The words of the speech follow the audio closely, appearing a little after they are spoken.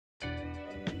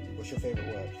What's your favourite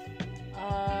word?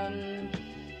 I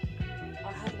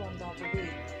had one the other week.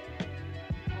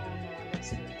 Oh no, I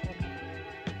lost it.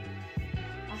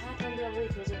 I had one the other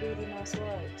week. It was a really nice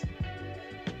word.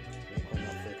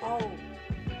 Oh,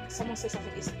 someone said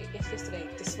something yesterday.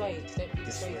 Dissuade. Don't be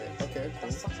dissuaded. Okay, cool.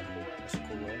 That's such a cool word. That's a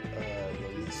cool word.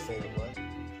 Your least favourite word?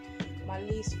 My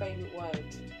least favourite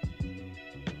word.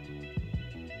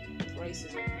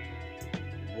 Racism.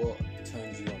 What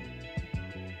turns you on?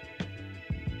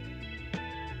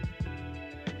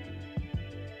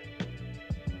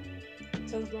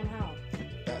 Turns me on how?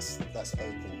 That's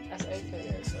open. That's open.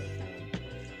 Yeah, it's open.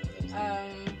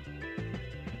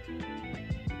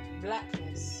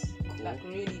 Blackness. Cool. Like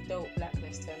really dope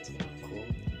blackness turns me on. Cool.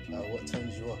 What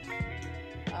turns you off?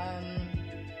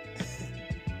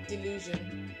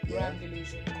 Delusion. Yeah. Grand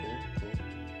delusion.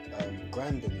 Cool.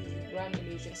 Grand delusion. Grand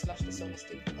delusion /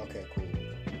 dishonesty. Okay, cool.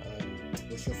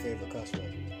 What's your favourite cuss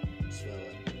word? Swear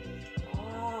word.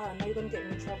 Now you're gonna get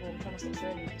me in trouble. I'm trying to stop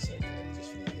swearing. It's okay,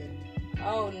 just for you here.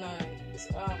 Oh no. It's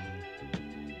do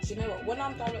you know what? When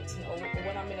I'm directing or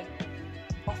when I'm in a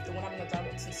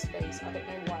directing space, I don't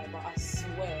know why, but I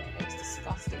swear it's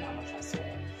disgusting how much I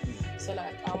swear. So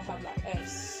like I'll have like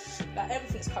F's, like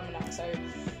everything's coming out. So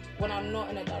when I'm not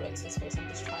in a directing space, I'm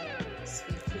just trying to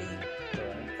speak clean.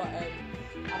 But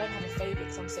I don't have a favourite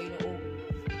because I'm saying it all.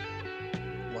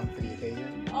 One for the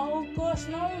occasion? Oh gosh,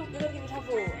 no, you're gonna get me in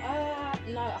trouble.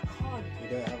 No, I can't. You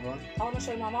don't have one? I want to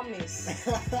show my mum this.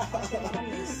 I'll show my mum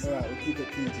this. Alright, we'll keep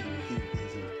it PG.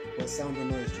 What sound or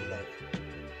noise do you like?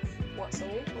 What,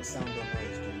 sorry? What sound or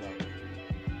noise do you like?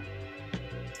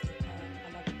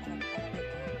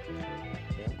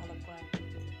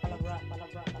 I love rap.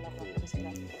 Let me say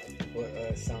that.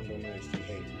 What sound or noise do you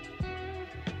hate?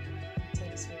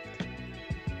 Taylor Swift.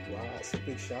 Wow, that's a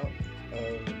big shout.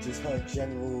 Just her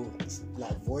general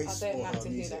voice I don't or have her to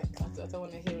music? hear that. I don't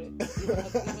want to hear it.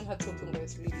 Even her talking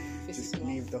voice really pisses Just me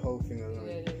leave off. the whole thing alone.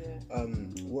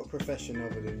 Yeah. What profession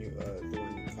other than the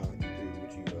one you currently do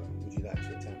would you like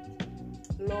to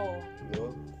attempt? Law.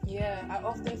 Law? Yeah, I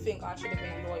often think I should have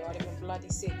been a lawyer. I'd have been bloody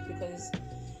sick because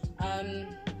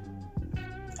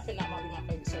I think that might be my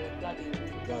favourite story, bloody.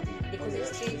 Because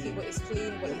it's cheeky, but it's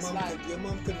clean, but it's like... Your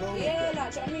mum could roll yeah,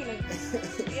 like, do you know what I mean?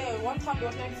 And, yeah, one time there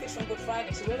was no fish on Good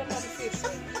Friday, so we're the bloody fish, so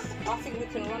I think we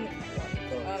can run it.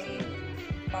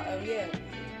 Yeah.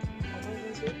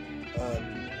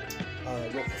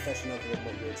 What profession other than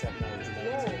what you attempt now would you like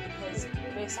Law, to? because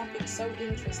there's something so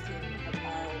interesting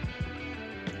about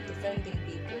defending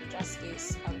people,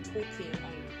 justice, and talking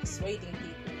and persuading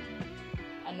people,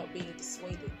 and not being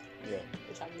dissuaded. Yeah.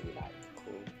 Which I really like.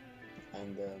 Cool.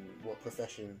 And what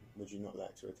profession would you not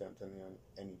like to attempt under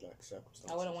any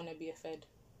circumstances? I wouldn't want to be a Fed.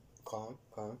 Calm.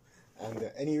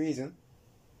 And any reason?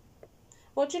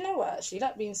 Well, do you know what, actually,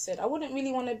 that being said, I wouldn't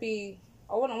really want to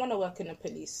I wouldn't want to work in the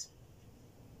police.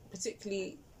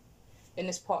 Particularly in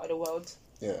this part of the world.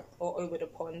 Yeah. Or over the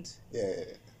pond. Yeah.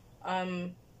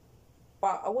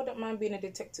 But I wouldn't mind being a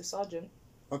detective sergeant.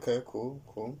 Okay, cool.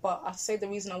 But I'd say the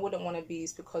reason I wouldn't want to be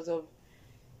is because of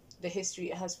the history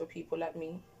it has for people like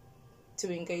me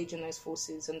to engage in those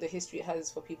forces, and the history it has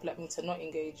for people like me to not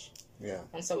engage. Yeah.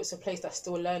 And so it's a place that's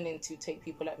still learning to take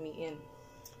people like me in.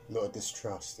 A lot of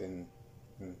distrust in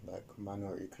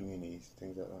minority communities,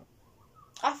 things like that.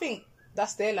 I think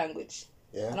that's their language.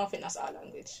 Yeah. I don't think that's our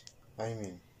language. What do you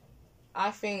mean?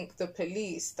 I think the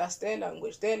police, that's their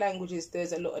language. Their language is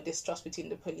there's a lot of distrust between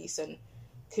the police and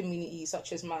communities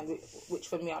such as mine, which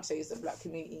for me I'd say is the black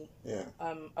community. Yeah.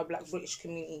 A black British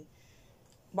community.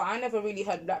 But I never really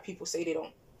heard black people say they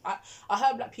don't. I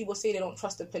heard black people say they don't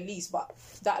trust the police, but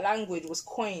that language was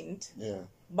coined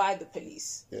by the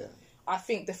police. Yeah. I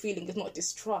think the feeling is not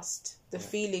distrust. The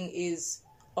feeling is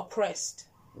oppressed.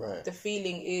 Right. The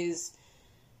feeling is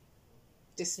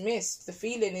dismissed. The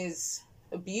feeling is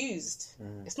abused.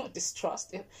 It's not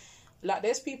distrust.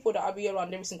 There's people that I be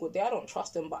around every single day. I don't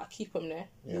trust them, but I keep them there.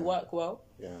 Yeah. We work well.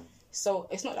 Yeah. So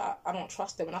it's not that I don't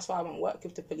trust them, and that's why I won't work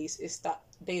with the police. It's that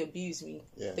they abuse me.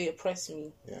 Yeah. They oppress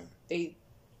me. Yeah. They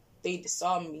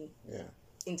disarm me. Yeah.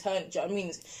 In turn, do you know what I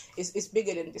mean? It's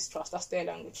bigger than distrust. That's their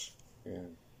language. Yeah.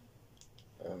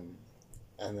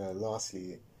 And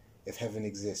lastly, if heaven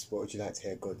exists, what would you like to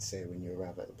hear God say when you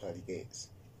arrive at the pearly gates?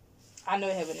 I know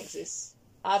heaven exists.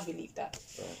 I believe that.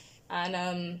 Right.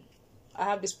 And I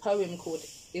have this poem called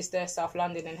 "Is There South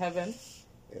London in Heaven?"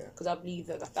 Yeah. Because I believe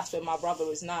that's where my brother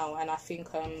is now, and I think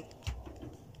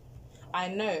I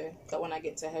know that when I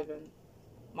get to heaven,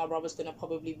 my brother's gonna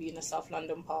probably be in the South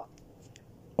London part,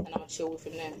 and I'm gonna chill with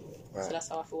him there. Right. So that's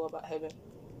how I feel about heaven.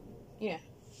 Yeah.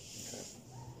 Okay.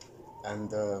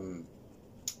 And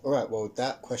all right. Well,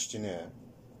 that questionnaire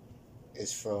I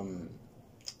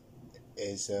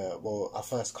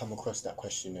first come across that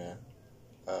questionnaire,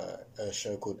 a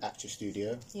show called Actor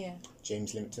Studio. Yeah.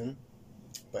 James Limpton,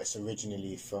 but it's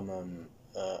originally from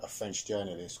a French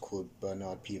journalist called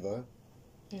Bernard Pivot.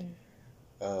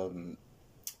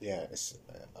 It's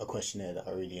a questionnaire that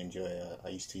I really enjoy. I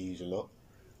used to use a lot.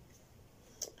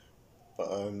 But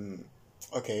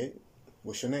okay,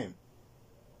 what's your name?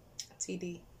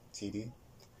 TD. TD.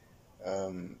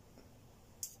 Where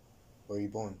were you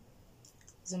born?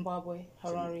 Zimbabwe,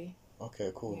 Harare.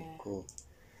 Okay, cool, Yeah. cool.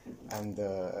 And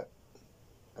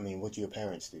what do your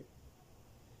parents do?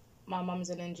 My mum's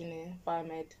an engineer,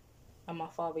 biomed, and my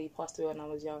father, he passed away when I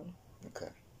was young. Okay.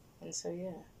 And so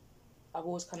I've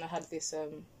always kind of had this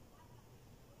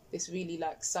this really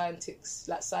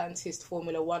scientist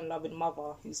Formula One loving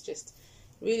mother who's just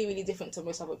really, really different to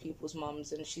most other people's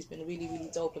mums, and she's been really, really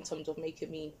dope in terms of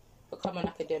making me become an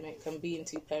academic and being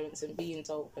two parents and being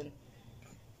dope and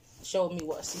showing me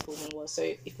what a superwoman was. So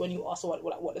if when you ask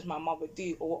what does my mother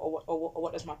do or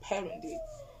what does my parent do,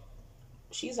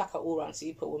 she's like an all-round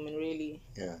superwoman, really.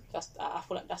 Yeah. I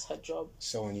feel like that's her job.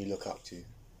 Someone you look up to.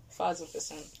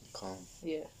 1,000%. Calm.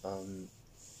 Yeah. Can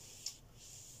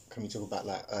we talk about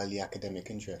like early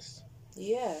academic interests?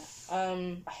 Yeah.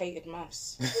 I hated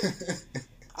maths.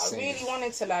 I really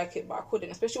wanted to like it, but I couldn't.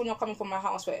 Especially when you're coming from a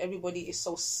house where everybody is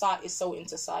so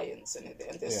into science and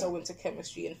they're so into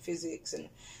chemistry and physics and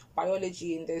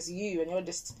biology, and there's you, and you're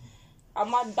just.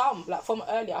 Am I dumb? Like from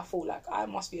early, I thought like I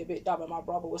must be a bit dumb, and my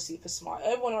brother was super smart.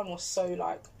 Everyone was so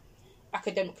like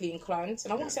academically inclined,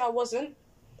 and I wouldn't say I wasn't,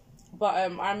 but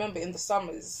I remember in the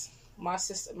summers, my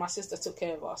sister took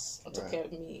care of us and took care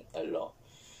of me a lot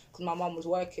because my mum was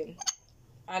working,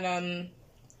 and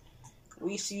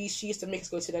she used to make us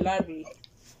go to the library,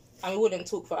 and we wouldn't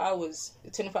talk for hours.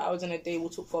 24 hours in a day, we'll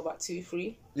talk for about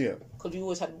 2-3. Yeah. Because we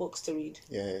always had books to read.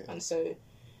 Yeah. And so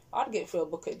I'd get through a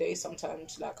book a day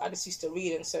sometimes. Like, I just used to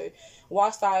read. And so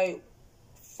whilst I,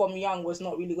 from young, was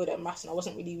not really good at maths and I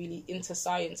wasn't really, really into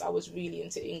science, I was really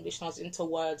into English and I was into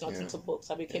words and I was into books.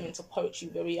 I became into poetry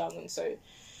very young. And so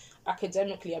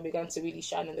academically, I began to really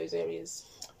shine in those areas.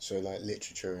 So, like,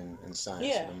 literature and science?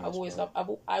 Yeah,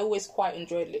 I always quite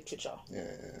enjoyed literature.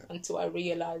 Yeah. Until I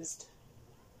realised...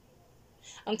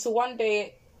 Until one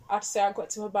day, I'd say I got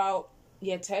to about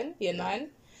year 10, year 9,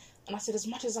 and I said, as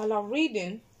much as I love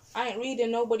reading, I ain't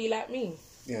reading nobody like me.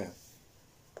 Yeah.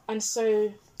 And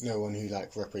so... No one who,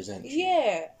 like, represents you.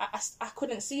 Yeah. I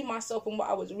couldn't see myself in what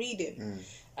I was reading.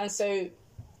 And so,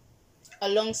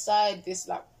 alongside this,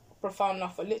 like, profound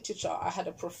love for literature, I had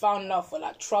a profound love for,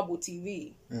 like, Trouble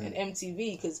TV and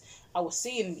MTV, because I was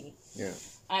seeing me. Yeah.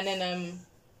 And then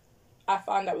I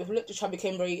found that with literature, I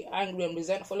became very angry and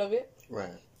resentful of it.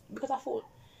 Right. Because I thought,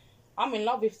 I'm in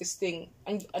love with this thing,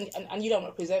 and you don't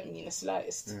represent me in the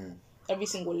slightest. Every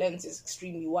single lens is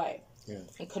extremely white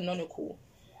and canonical.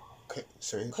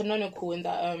 Sorry? Canonical in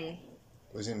that...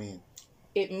 what does it mean?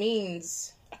 It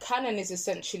means... A canon is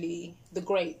essentially the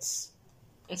greats.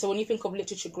 And so when you think of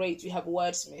literature greats, you have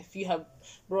Wordsmith, you have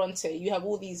Bronte, you have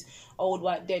all these old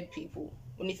white dead people.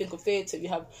 When you think of theatre, you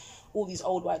have all these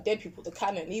old white dead people, the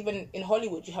canon. Even in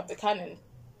Hollywood, you have the canon.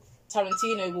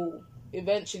 Tarantino will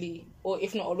eventually, or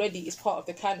if not already, is part of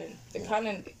the canon. The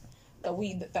canon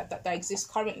that exists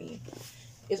currently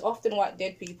is often white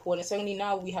dead people, and it's only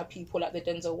now we have people like the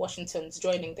Denzel Washingtons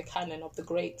joining the canon of the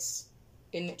greats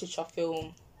in literature,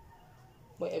 film,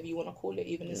 whatever you want to call it,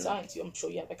 even in science. I'm sure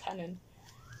you have a canon.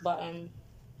 But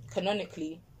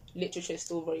canonically, literature is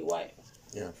still very white.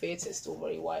 Yeah. Theatre is still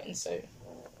very white, and so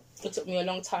it took me a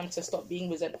long time to stop being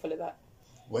resentful of that.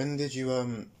 When did you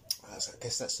I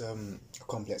guess that's a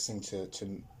complex thing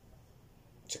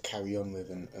to carry on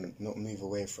with and not move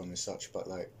away from as such, but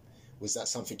like, was that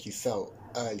something you felt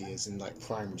early as in like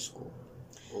primary school,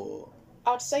 or?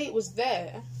 I'd say it was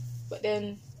there, but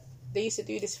then they used to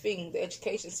do this thing, the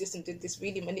education system did this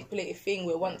really manipulative thing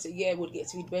where once a year we'd get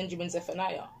to read Benjamin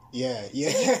Zephaniah. Yeah. So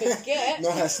you forget.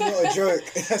 No, that's not a joke.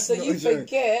 So you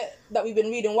forget that we've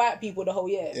been reading white people the whole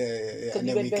year. Yeah. Because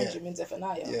we read Benjamin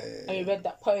Zephaniah. And we read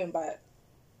that poem by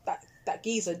that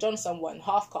geezer, John someone,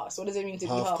 half caste. What does it mean to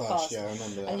be half caste? Yeah, I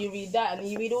remember that. And you read that, and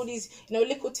you read all these,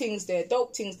 little things there,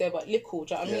 dope things there, but little,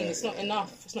 do you know what I mean? It's not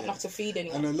enough. It's not enough to feed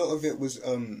anyone. And a lot of it was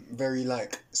very,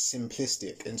 like,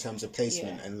 simplistic in terms of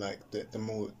placement, and, like, the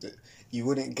more... you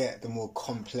wouldn't get the more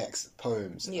complex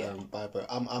poems but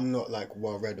I'm not, like,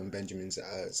 well-read on Benjamin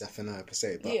Zephaniah per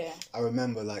se, but I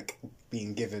remember, like,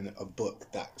 being given a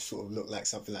book that sort of looked like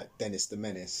something like Dennis the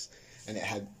Menace, and it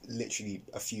had literally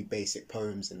a few basic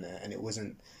poems in there, and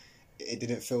it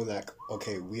didn't feel like,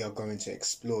 okay, we are going to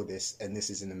explore this and this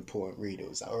is an important read. It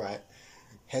was like, all right,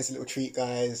 here's a little treat,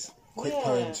 guys, quick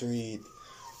poem to read.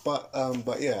 But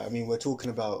yeah, I mean, we're talking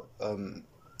about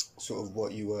sort of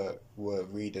what you were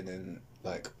reading in,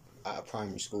 like, at a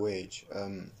primary school age.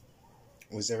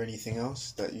 Was there anything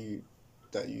else that you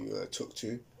took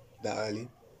to that early?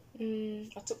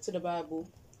 I took to the Bible.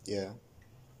 Yeah.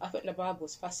 I think the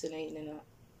Bible's fascinating in that.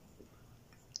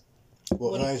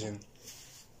 What version?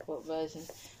 What version?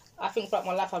 I think throughout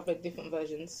my life I've read different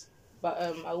versions. But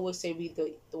I always say read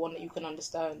the one that you can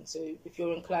understand. So if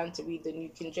you're inclined to read the New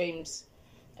King James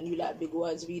and you like big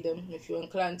words, read them. If you're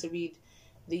inclined to read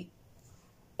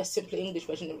a simpler English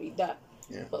version, then read that.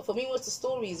 Yeah. But for me, it was the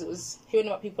stories. It was hearing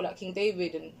about people like King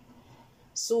David and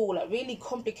Saul, like really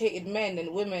complicated men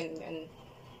and women, and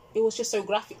it was just so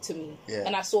graphic to me. Yeah.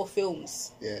 And I saw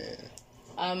films. Yeah.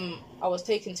 I was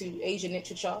taken to Asian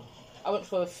literature. I went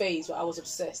for a phase where I was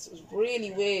obsessed. It was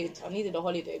really weird. I needed a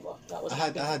holiday, but that was. I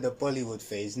had a Bollywood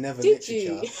phase, never Did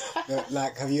literature. you?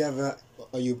 Like, have you ever?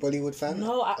 Are you a Bollywood fan?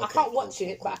 No, I can't cool, watch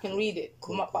it, cool, but I can read it.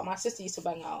 Cool. But my sister used to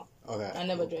bang out. Okay. I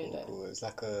never joined it. Cool. It's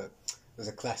like it was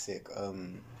a classic.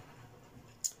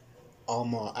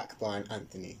 Amar, Akbar, and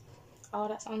Anthony. Oh,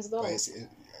 that sounds dope. But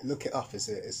look it up.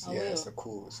 It's a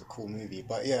cool movie.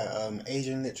 But yeah,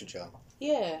 Asian literature.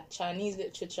 Yeah, Chinese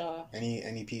literature.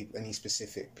 Any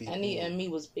specific people? Any and Me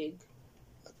was big.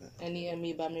 Any and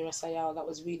Me by Mira Sayal, that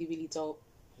was really, really dope.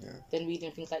 Yeah. Then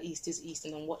reading things like East is East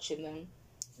and then watching them.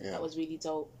 Yeah. That was really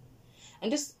dope.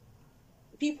 And just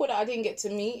people that I didn't get to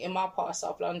meet in my part of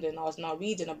South London, I was now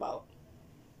reading about.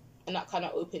 And that kind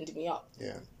of opened me up.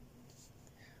 Yeah.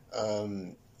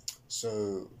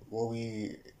 So were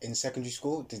we in secondary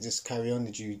school? Did this carry on?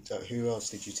 Did you? Who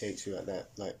else did you take to at that?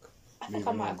 Like, I think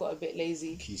I might have got a bit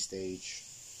lazy. Key stage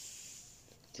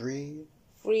 3.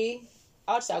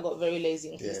 I'd say I got very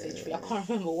lazy in Key Stage 3. I can't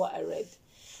remember what I read,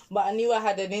 but I knew I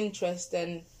had an interest.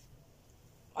 And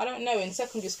I don't know. In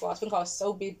secondary school, I think I was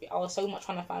so big. I was so much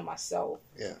trying to find myself.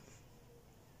 Yeah.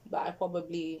 That I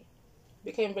probably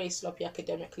became very sloppy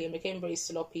academically and became very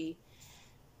sloppy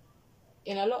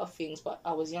in a lot of things, but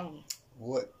I was young.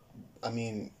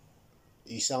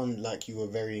 You sound like you were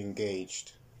very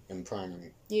engaged in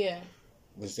primary. Yeah.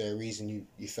 Was there a reason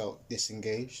you felt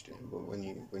disengaged when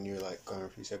you were like going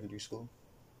through secondary school?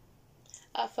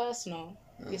 At first, no.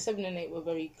 Year 7 and 8 were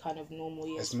very kind of normal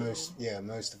years. Most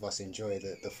of us enjoy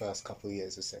the first couple of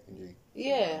years of secondary.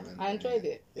 Yeah, I enjoyed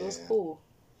it. It was cool.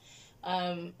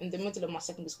 In the middle of my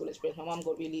secondary school experience, my mum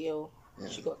got really ill. Yeah.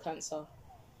 She got cancer.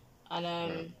 And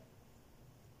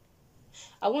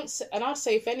I'd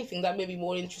say, if anything, that made me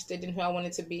more interested in who I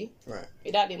wanted to be. Right.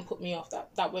 That didn't put me off.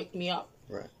 That woke me up.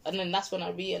 Right. And then that's when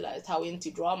I realised how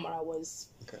into drama I was.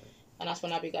 Okay. And that's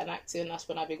when I began acting. That's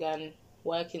when I began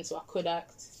working so I could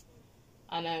act.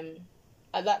 And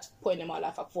at that point in my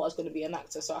life, I thought I was going to be an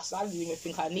actor. So I didn't even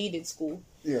think I needed school.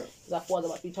 Yeah. Because I thought I was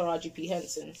about to be Taraji P.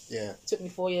 Henson. Yeah. It took me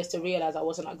 4 years to realise I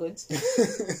wasn't that good.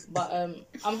 But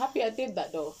I'm happy I did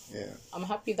that though. Yeah. I'm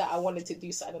happy that I wanted to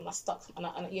do something and I stuck. And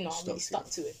I really stuck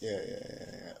to it.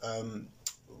 Yeah.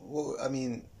 Well, I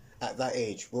mean, at that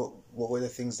age, what were the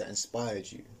things that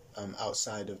inspired you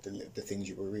outside of the things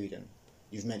you were reading?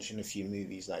 You've mentioned a few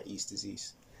movies like East is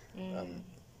East.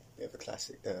 Bit of a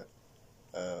classic there.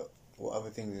 What other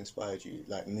things inspired you,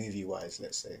 like movie-wise,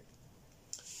 let's say?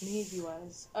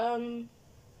 Movie-wise? I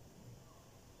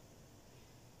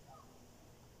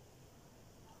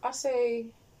say,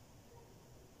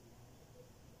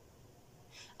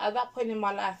 at that point in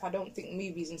my life, I don't think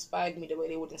movies inspired me the way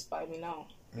they would inspire me now.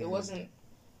 It wasn't,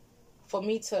 for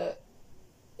me to,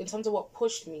 in terms of what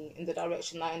pushed me in the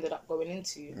direction I ended up going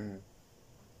into,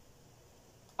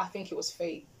 I think it was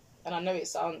fate. And I know it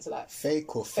sounds like...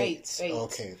 Fake or fate? Fate.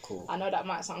 Okay, cool. I know that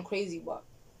might sound crazy, but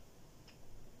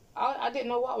I didn't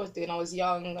know what I was doing. I was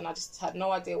young and I just had no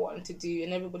idea what to do.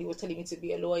 And everybody was telling me to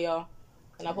be a lawyer.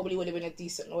 And I probably would have been a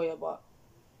decent lawyer, but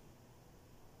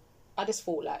I just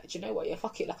thought, like, do you know what? Yeah,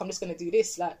 fuck it. Like, I'm just going to do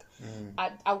this. Like,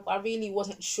 I really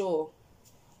wasn't sure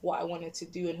what I wanted to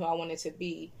do and who I wanted to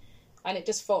be. And it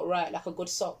just felt right, like a good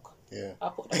sock. Yeah. I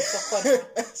put that sock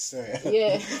on. Sorry.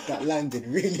 Yeah. That landed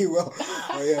really well.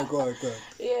 Oh, yeah, go on.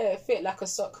 Yeah, it fit like a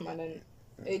sock, man. And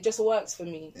it just works for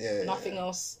me. Yeah. Nothing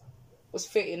else was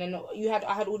fitting. And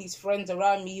I had all these friends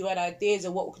around me. You had ideas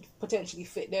of what could potentially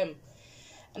fit them.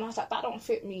 And I was like, that don't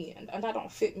fit me. And that don't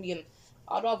fit me. And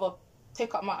I'd rather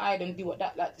take up my eye than do what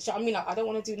that, like, do you know what I mean? Like, I don't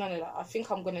want to do none of that. I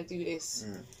think I'm going to do this.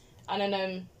 And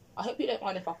then, I hope you don't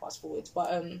mind if I fast forward,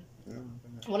 but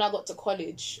when I got to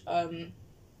college,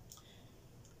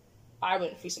 I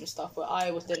went through some stuff where I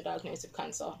was then diagnosed with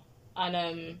cancer.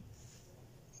 And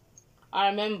I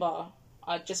remember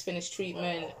I just finished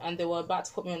treatment and they were about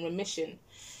to put me on remission.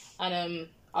 And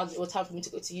it was time for me to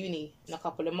go to uni in a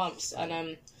couple of months, and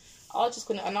I was just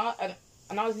gonna, and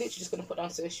I was literally just gonna put down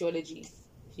sociology.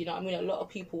 You know what I mean? A lot of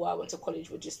people who I went to college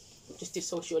would just did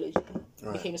sociology,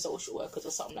 became social workers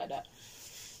or something like that.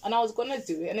 And I was gonna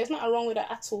do it, and there's nothing wrong with that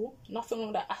at all. Nothing wrong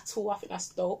with that at all. I think that's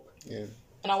dope. Yeah.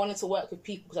 And I wanted to work with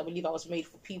people because I believe I was made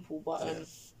for people. But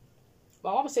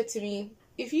my mum said to me,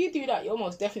 if you do that, you're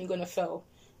almost definitely gonna fail.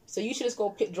 So you should just go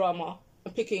pick drama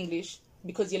and pick English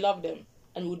because you love them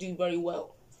and you'll do very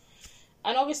well.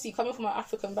 And obviously, coming from an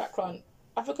African background,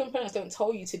 African parents don't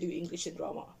tell you to do English and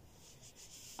drama.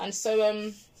 And so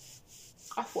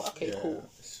I thought, okay, cool.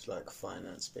 It's like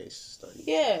finance-based study.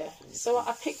 Yeah. So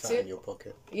I picked it. In your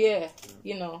pocket. Yeah.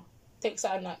 You know, take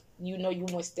something that you know you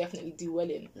most definitely do well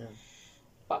in. Yeah.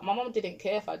 But my mum didn't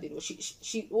care if I did well.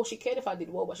 She cared if I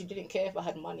did well, but she didn't care if I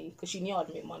had money because she knew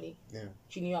I'd make money. Yeah.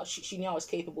 She knew I was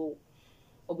capable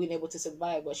of being able to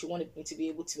survive, but she wanted me to be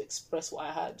able to express what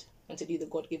I had and to do the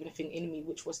God-given thing in me,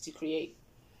 which was to create.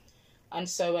 And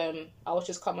so I was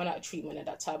just coming out of treatment at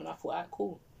that time, and I thought,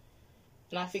 cool.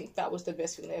 And I think that was the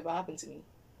best thing that ever happened to me.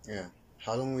 Yeah.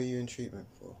 How long were you in treatment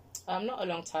for? Not a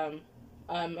long time.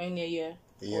 Only a year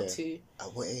or two.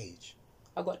 At what age?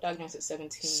 I got diagnosed at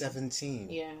 17. 17?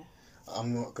 Yeah.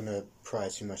 I'm not going to pry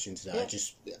too much into that.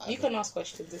 Yeah. You can ask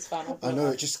questions, it's fine. I know,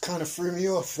 it just kind of threw me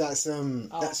off. That's,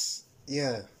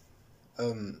 yeah.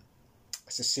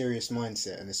 It's a serious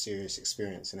mindset and a serious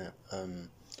experience, innit?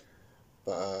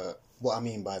 But what I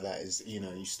mean by that is, you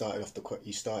know, you started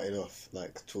off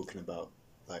like talking about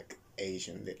like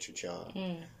Asian literature.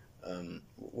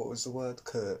 What was the word?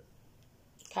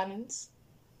 Canons?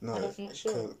 No, I'm not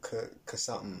sure.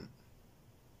 Something.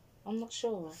 I'm not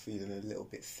sure. Feeling a little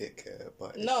bit thick here,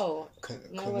 but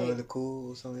canonical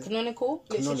or something. Canonical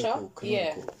literature.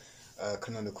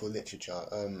 Canonical literature.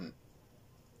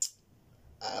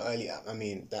 I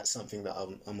mean, that's something that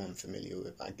I'm unfamiliar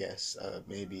with, I guess.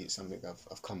 Maybe it's something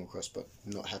I've come across, but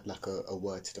not had like a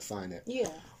word to define it. Yeah.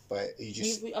 But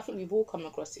I think we've all come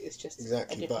across it. It's just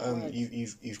exactly. But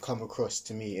you've come across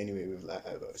to me anyway with like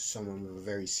someone with a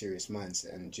very serious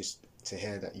mindset, and just to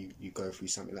hear that you go through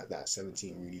something like that at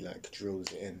 17 really like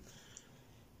drills it in.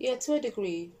 Yeah, to a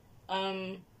degree.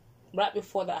 Right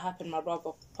before that happened, my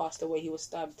brother passed away. He was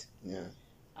stabbed. Yeah.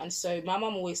 And so my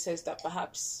mum always says that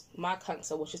perhaps my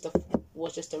cancer was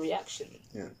just a reaction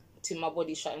to my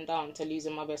body shutting down, to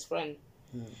losing my best friend.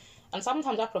 And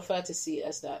sometimes I prefer to see it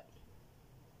as that.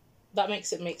 That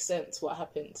makes it make sense what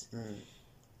happened.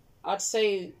 I'd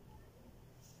say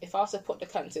if I was to put the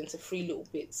cancer into 3 little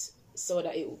bits so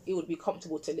that it would be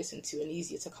comfortable to listen to and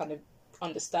easier to kind of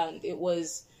understand, it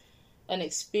was an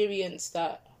experience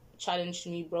that challenged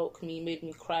me, broke me, made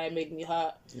me cry, made me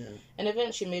hurt, and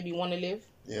eventually made me want to live.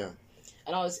 Yeah.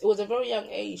 And it was a very young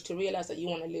age to realise that you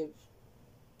want to live.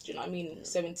 Do you know what I mean?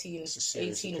 17,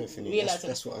 18, realising.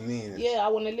 That's what I mean. Yeah, I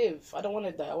want to live. I don't want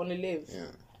to die. I want to live.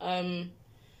 Yeah.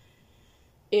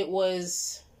 It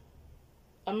was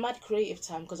a mad creative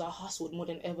time because I hustled more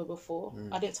than ever before.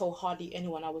 I didn't tell hardly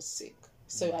anyone I was sick.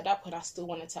 So at that point, I still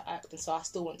wanted to act. And so I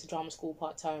still went to drama school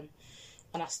part-time.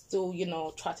 And I still,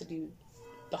 tried to do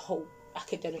the whole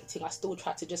academic thing. I still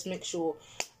tried to just make sure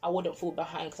I wouldn't fall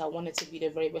behind because I wanted to be the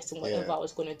very best in whatever I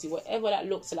was going to do, whatever that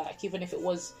looked like, even if it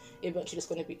was eventually just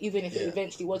going to be, even if it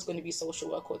eventually was going to be social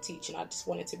work or teaching. I just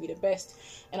wanted to be the best,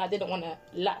 and I didn't want to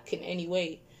lack in any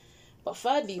way. But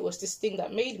thirdly, it was this thing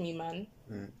that made me, man.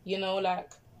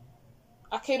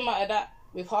 I came out of that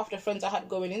with half the friends I had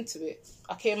going into it.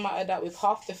 I came out of that with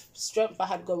half the strength I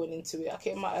had going into it. I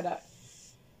came out of that,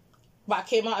 but I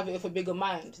came out of it with a bigger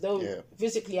mind. Though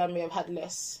physically I may have had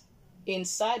less,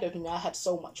 inside of me I had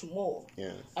so much more.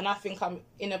 Yeah. And I think I'm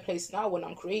in a place now when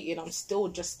I'm creating, I'm still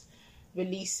just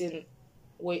releasing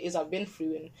what it is I've been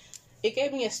through, and it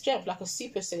gave me a strength, like a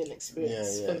Super Saiyan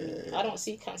experience for me. I don't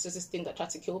see cancer as this thing that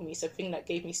tried to kill me. It's a thing that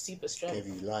gave me super strength.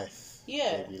 Gave you life.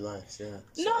 Yeah. Gave you life, yeah.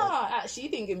 So actually,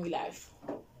 it didn't give me life.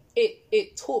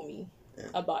 It taught me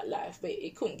about life, but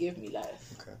it couldn't give me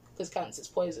life. Okay. Because cancer's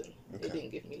poison. Okay. It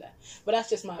didn't give me life. But that's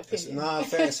just my opinion.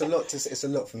 Fair. It's a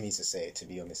lot for me to say, to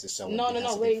be honest. As someone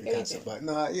we're engaging. Cancer. But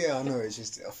I know. It's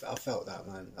just I felt that,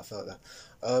 man. I felt that.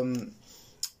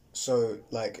 So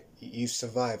like you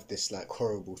survived this like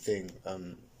horrible thing,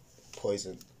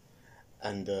 poison,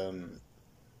 and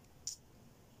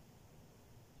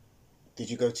did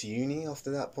you go to uni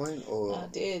after that point, or? I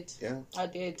did. Yeah. I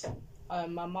did.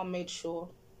 My mum made sure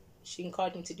she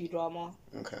encouraged me to do drama.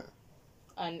 Okay.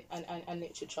 And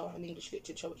literature and English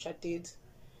literature, which I did.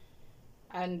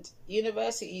 And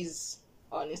universities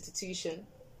are an institution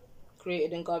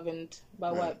created and governed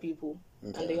by white people.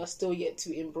 Okay. And they are still yet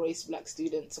to embrace black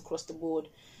students across the board.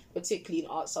 particularly in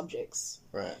art subjects.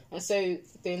 Right. And so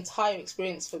the entire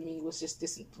experience for me was just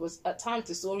was at times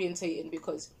disorientating,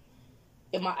 because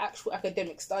in my actual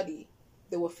academic study,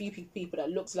 there were a few people that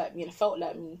looked like me and felt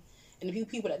like me, and the few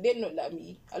people that didn't look like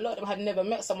me, a lot of them had never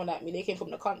met someone like me. They came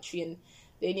from the country and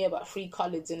they knew about 3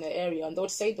 colours in the area, and they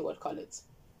would say the word colours.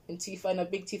 In a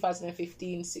big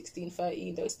 2015, 16,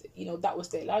 13, those, that was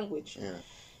their language. Yeah.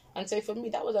 And so for me,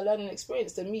 that was a learning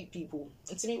experience, to meet people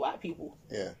and to meet white people.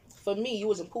 Yeah. For me, it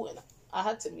was important. I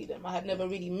had to meet them. I had never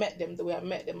really met them the way I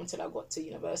met them until I got to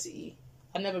university.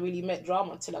 I never really met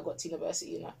drama until I got to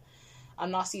university.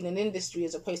 I'm now seeing an industry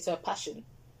as opposed to a passion.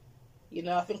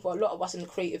 I think for a lot of us in the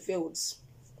creative fields,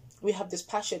 we have this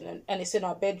passion and it's in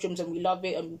our bedrooms and we love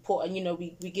it and we put and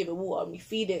we give it water and we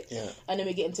feed it. Yeah. And then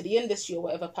we get into the industry or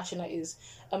whatever passion that is,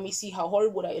 and we see how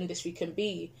horrible that industry can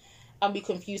be, and we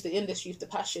confuse the industry with the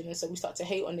passion, and so we start to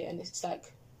hate on it. And it's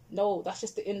like, no, that's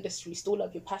just the industry. Still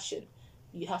love your passion.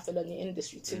 You have to learn your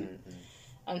industry too. Mm-hmm.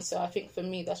 And so I think for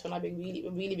me, that's when I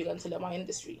really began to learn my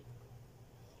industry.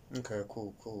 Okay,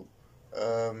 cool.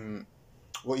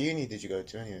 What uni did you go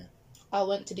to anyway? I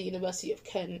went to the University of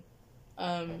Kent.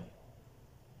 I'm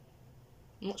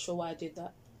not sure why I did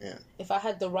that. Yeah. If I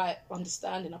had the right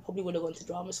understanding, I probably would have gone to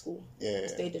drama school. Yeah.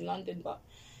 Stayed in London, but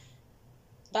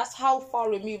that's how far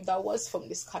removed I was from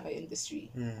this kind of industry.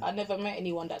 I never met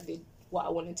anyone that did what I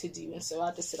wanted to do, and so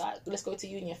I just said, let's go to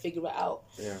uni and figure it out.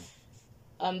 Yeah.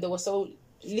 There was so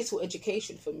little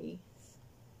education for me,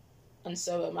 and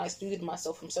so I excluded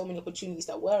myself from so many opportunities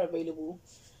that were available,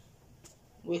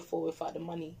 with or without the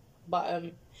money. But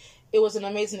it was an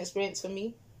amazing experience for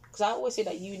me, because I always say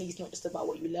that uni is not just about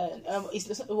what you learn. It's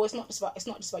not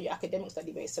just about your academic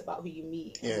study, but it's about who you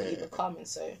meet and what you become. And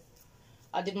so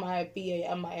I did my BA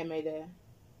and my MA there,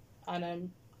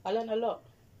 and I learned a lot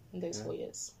in those 4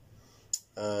 years.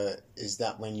 Is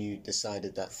that when you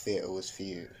decided that theatre was for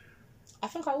you? I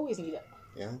think I always knew that.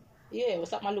 Yeah? Yeah, it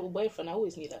was like my little boyfriend. I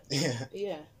always knew that. Yeah?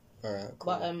 Yeah. Alright,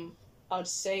 cool. But I would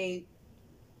say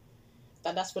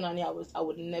that's when I knew I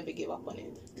would never give up on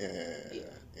it.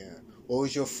 Yeah. What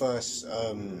was your first,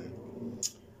 I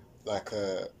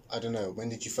don't know, when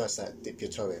did you first dip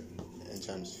your toe in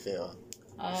terms of theatre?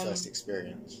 First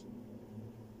experience?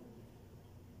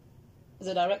 As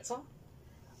a director?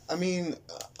 I mean,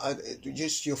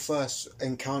 just your first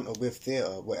encounter with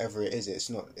theatre, whatever it is, it's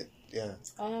not, yeah.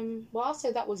 Well, I'll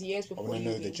say that was years before uni. I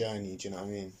want to know the journey, do you know what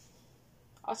I mean?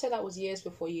 I'll say that was years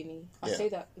before uni. I'll say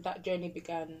that journey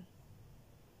began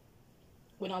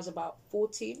when I was about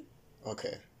 14.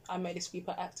 Okay. I met this group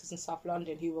of actors in South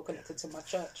London who were connected to my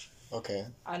church. Okay.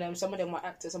 And some of them were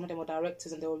actors, some of them were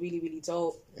directors, and they were really, really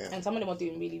dope. Yeah. And some of them were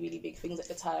doing really, really big things at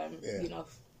the time. Yeah.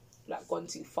 Like Gone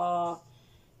Too Far.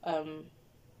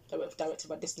 They were directed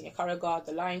by Disney Carragher,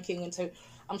 The Lion King. And so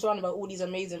I'm surrounded by all these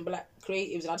amazing black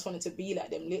creatives, and I just wanted to be like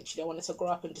them. Literally, I wanted to grow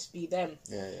up and just be them.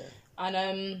 Yeah.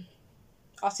 And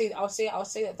I'll say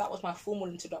that was my formal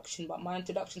introduction, but my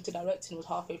introduction to directing was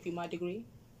halfway through my degree.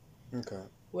 Okay.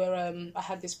 Where I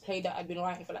had this play that I'd been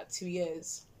writing for like 2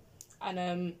 years, and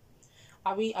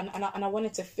I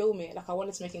wanted to film it. Like, I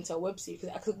wanted to make it into a web series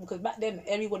because back then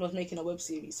everyone was making a web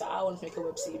series, so I wanted to make a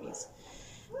web series.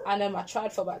 And I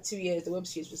tried for about 2 years. The web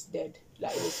series was dead.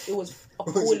 Like, it was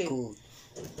appalling. What was it called?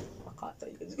 I can't tell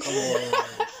you.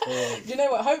 Do you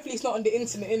know what? Hopefully it's not on the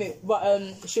internet, innit? But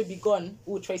it should be gone.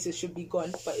 All traces should be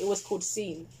gone. But it was called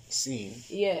Scene. Scene?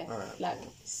 Yeah. All right.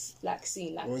 Like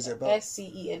Scene. Like, what was it about?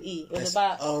 SCENE. It was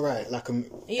about... Oh, right. Like a...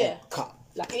 Yeah. Cut.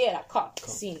 Like cut.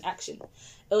 Scene. Action.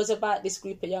 It was about this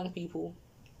group of young people.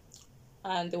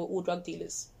 And they were all drug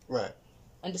dealers. Right.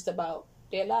 And just about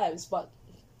their lives. But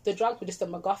the drugs were just a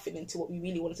MacGuffin into what we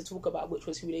really wanted to talk about, which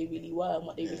was who they really were and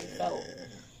what they really felt.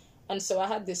 And so I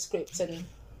had this script and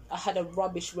I had a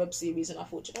rubbish web series, and I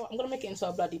thought, you know what, I'm going to make it into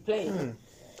a bloody play.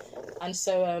 And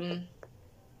so, and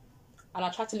I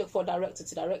tried to look for a director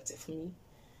to direct it for me.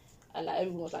 And like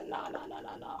everyone was like, nah.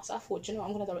 So I thought, you know what,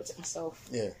 I'm going to direct it myself.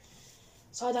 Yeah.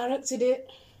 So I directed it.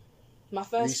 My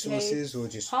first resources play. Or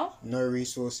just no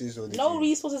resources? Or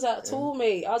resources at all,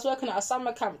 mate. I was working at a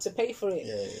summer camp to pay for it.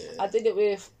 Yeah. I did it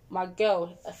with my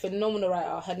girl, a phenomenal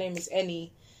writer. Her name is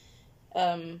Annie.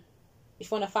 If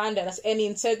you want to find her, that's Any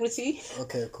Integrity.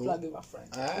 Okay, cool. Plugging my friend.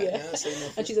 Yeah.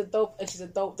 And she's a dope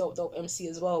MC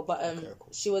as well. But cool.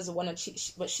 She was the one, and she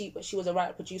was a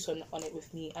writer producer on it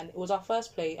with me, and it was our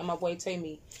first play. And my boy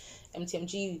Tommy,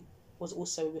 MTMG, was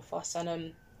also with us,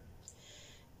 and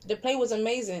the play was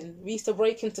amazing. We used to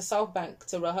break into South Bank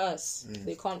to rehearse.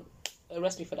 They can't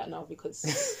arrest me for that now because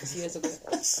it's years ago.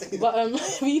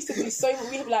 But we used to do we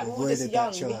were just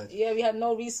young. We had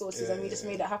no resources, and we just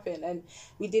made it happen. And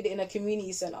we did it in a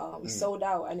community centre. We sold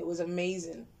out, and it was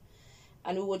amazing.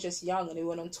 and we were just young, and we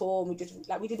went on tour, and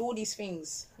we did all these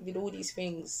things.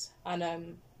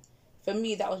 And for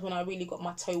me, that was when I really got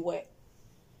my toe wet.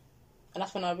 And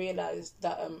that's when I realised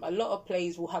that a lot of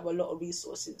plays will have a lot of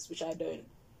resources, which I don't.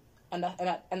 And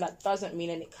that doesn't mean,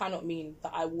 and it cannot mean,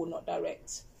 that I will not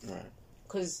direct. Right.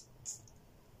 Because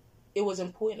it was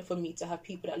important for me to have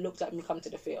people that looked at me come to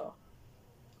the theatre.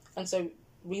 And so,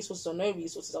 resources or no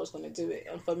resources, I was going to do it.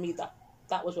 And for me,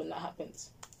 that was when that happened.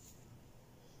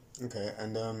 Okay,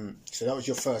 and so that was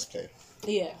your first play?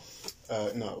 Yeah.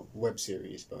 No, web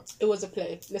series, but... It was a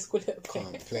play. Let's call it a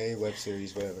play. Play, web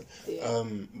series, whatever. Yeah.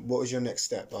 What was your next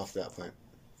step after that point?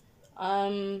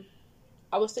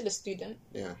 I was still a student.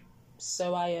 Yeah.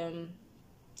 So I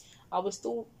was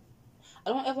still... I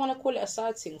don't ever want to call it a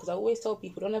side thing, because I always tell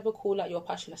people, don't ever call your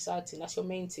passion a side thing. That's your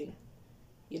main thing.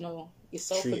 You know, your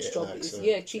selfish job is... So.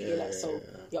 Yeah, treat it like so.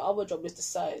 Yeah. Your other job is the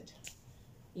side.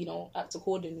 You know, act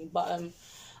accordingly. But...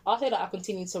 after that, I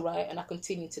continued to write, and I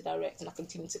continued to direct, and I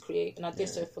continued to create, and I did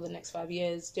so for the next 5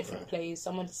 years. Different plays.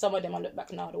 Some of them I look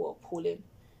back now, they were appalling,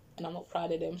 and I'm not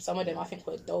proud of them. Some of them I think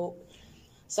were dope.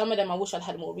 Some of them I wish I'd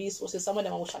had more resources. Some of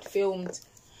them I wish I'd filmed.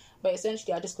 But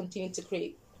essentially, I just continued to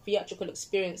create theatrical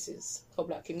experiences for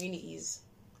Black communities,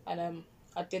 and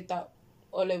I did that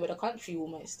all over the country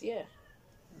almost. Yeah.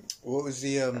 What was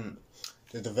the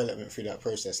development through that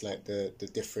process, like the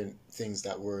different things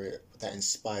that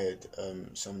inspired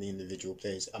some of the individual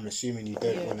plays? I'm assuming you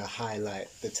don't want to highlight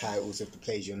the titles of the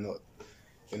plays you're not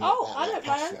I don't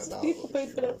mind. People paid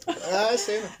for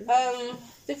them.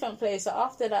 Different plays. So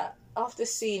after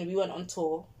Scene, we went on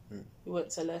tour. We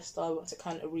went to Leicester, we went to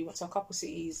Canterbury, we went to a couple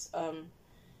cities.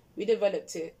 We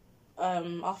developed it.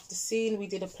 After Scene, we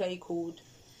did a play called...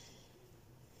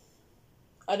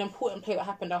 An important play that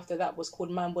happened after that was called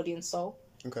Mind, Body and Soul.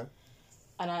 Okay.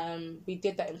 And we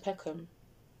did that in Peckham,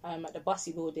 at the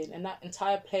Bussey building. And that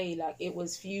entire play, like, it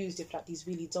was fused with like these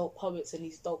really dope poets and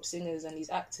these dope singers and these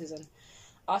actors. And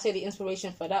I'll say the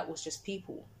inspiration for that was just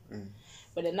people.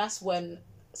 But then that's when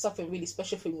something really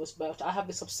special for me was birthed. I have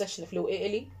this obsession with Little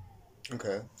Italy.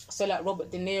 Okay. So like Robert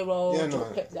De Niro,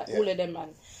 all of them,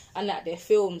 and like their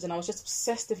films, and I was just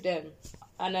obsessed with them.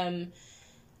 And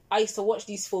I used to watch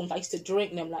these films, I used to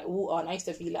drink them like water, and I used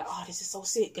to be like, oh, this is so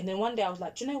sick. And then one day I was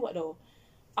like, do you know what though?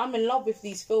 I'm in love with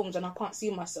these films and I can't see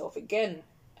myself again.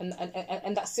 And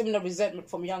that similar resentment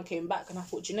from young came back, and I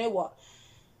thought, do you know what?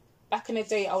 Back in the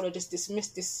day, I would have just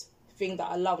dismissed this thing that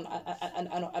I love,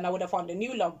 and I would have found a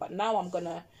new love. But now I'm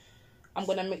gonna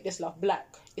make this love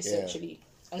black, essentially.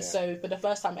 And so for the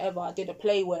first time ever, I did a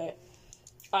play where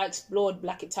I explored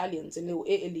Black Italians in Little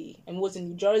Italy, and was in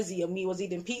New Jersey, and we was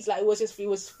eating pizza. Like, it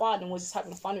was fun, and was just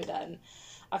having fun with that. And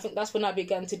I think that's when I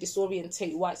began to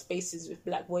disorientate white spaces with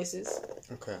Black voices.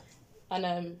 Okay.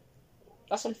 And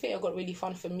that's when theatre got really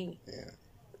fun for me. Yeah.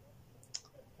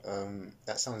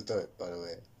 That sounds dope, by the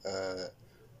way.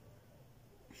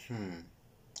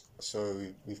 So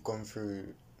we've gone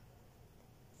through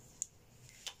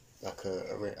like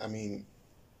I mean,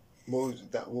 what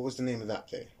was the name of that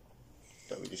play?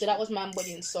 So that was Mind,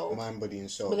 Body and Soul. Mind, Body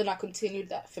and Soul. But then I continued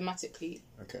that thematically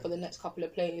for the next couple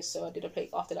of plays. So I did a play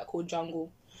after that called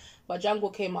Jungle. But Jungle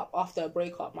came up after a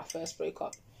breakup, my first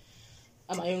breakup,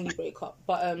 and my only breakup.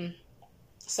 But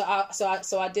so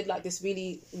I did like this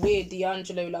really weird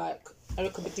D'Angelo like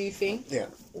Erykah Badu thing. Yeah.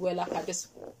 Where like I just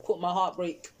put my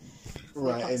heartbreak.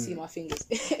 Right. I can't see my fingers.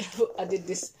 I did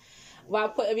this. Well, I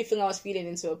put everything I was feeling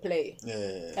into a play.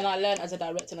 Yeah. And I learned as a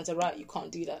director and as a writer, you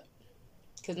can't do that.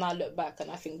 Because now I look back and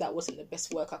I think that wasn't the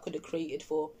best work I could have created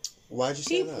for Why'd you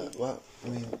people. Say that? Well, I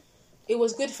mean... It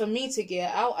was good for me to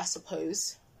get out, I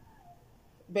suppose.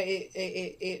 But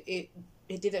it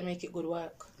didn't make it good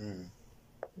work.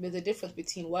 There's a difference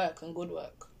between work and good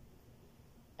work.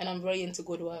 And I'm very into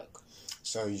good work.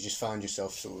 So you just found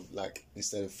yourself sort of like,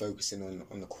 instead of focusing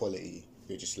on the quality,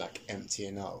 you're just like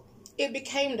emptying out? It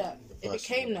became that.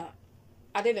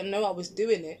 I didn't know I was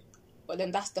doing it. But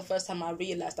then that's the first time I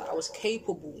realised that I was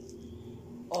capable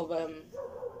of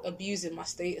abusing my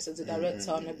status as a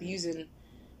director and abusing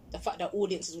the fact that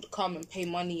audiences would come and pay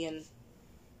money. And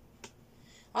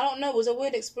I don't know, it was a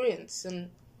weird experience. And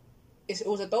it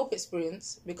was a dope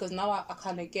experience because now I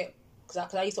kind of get...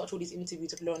 Because I used to watch all these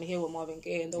interviews with Lauryn Hill and Marvin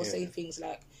Gaye, and they'll say things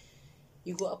like,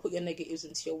 you got to put your negatives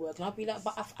into your work. And I'll be like,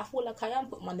 but I feel like I am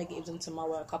putting my negatives into my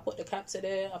work. I put the cancer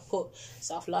there, I put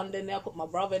South London there, I put my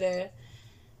brother there.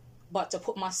 But to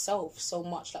put myself so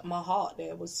much, like my heart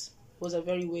there, was a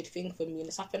very weird thing for me. And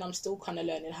it's something I'm still kind of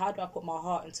learning. How do I put my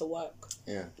heart into work?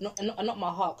 Yeah. Not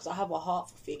my heart, because I have a heart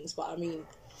for things, but I mean...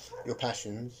 Your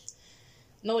passions?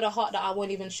 No, the heart that I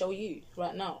won't even show you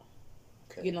right now.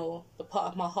 Okay. You know, the part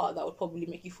of my heart that would probably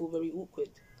make you feel very awkward.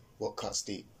 What cuts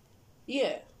deep?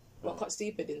 Yeah. What cuts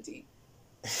deeper than deep?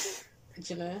 Do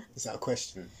you know? Is that a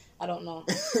question? I don't know.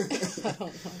 I don't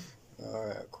know.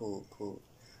 Alright, cool.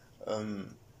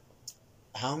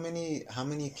 How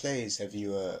many plays have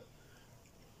you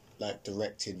like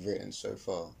directed, written so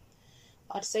far?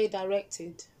 I'd say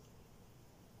directed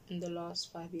in the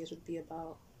last 5 years would be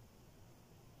about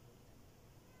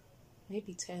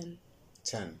maybe 10.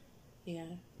 10? Yeah.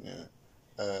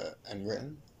 And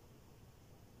written?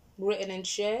 Written and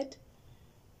shared?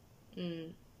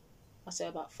 I'd say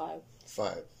about 5.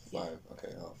 5? Yeah.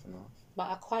 Okay, half and half. But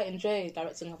I quite enjoy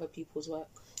directing other people's work.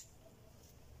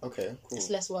 Okay, cool. It's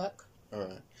less work.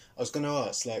 Alright. I was going to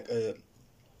ask, like,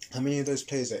 how many of those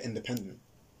plays are independent?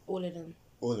 All of them.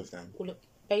 All of them?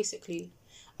 Basically,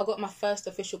 I got my first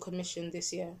official commission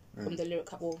this year from the Lyric,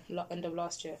 end of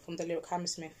last year, from the Lyric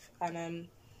Hammersmith. And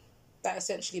that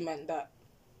essentially meant that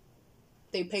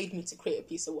they paid me to create a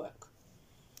piece of work.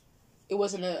 It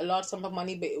wasn't a large sum of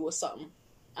money, but it was something.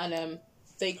 And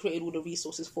they created all the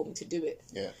resources for me to do it.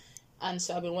 Yeah. And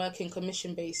so I've been working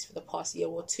commission-based for the past year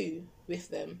or two with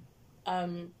them.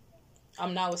 I'm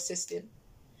now assisting.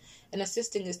 And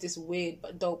assisting is this weird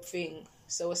but dope thing.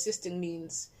 So assisting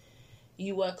means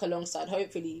you work alongside,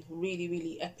 hopefully, really,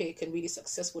 really epic and really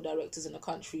successful directors in the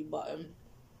country. But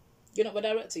you're not the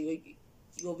director,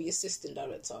 you're the assistant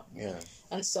director. Yeah.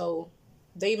 And so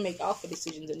they make alpha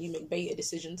decisions and you make beta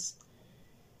decisions.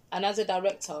 And as a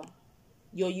director,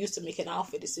 you're used to making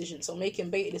alpha decisions. So making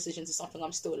beta decisions is something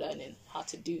I'm still learning how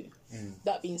to do.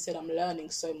 That being said, I'm learning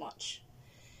so much.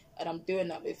 And I'm doing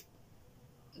that with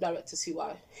directors who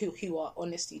are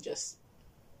honestly just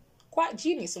quite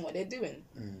genius in what they're doing.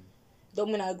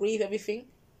 Don't mean I agree with everything,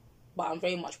 but I'm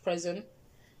very much present.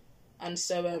 And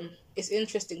so it's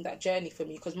interesting, that journey for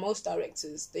me, because most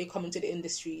directors, they come into the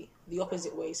industry the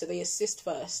opposite way. So they assist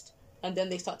first and then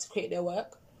they start to create their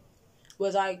work.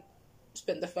 Whereas I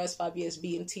spent the first 5 years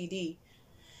being TD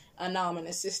and now I'm an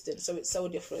assistant, so it's so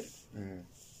different.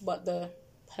 But the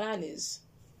plan is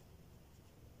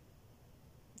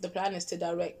to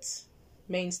direct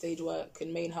main stage work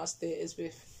and main house theatres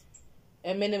with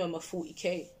a minimum of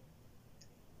 40k.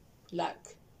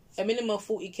 Like, a minimum of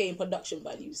 40k in production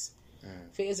values.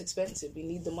 Theatre's expensive, we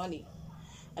need the money.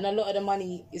 And a lot of the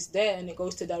money is there and it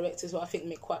goes to directors who I think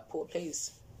make quite poor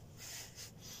plays.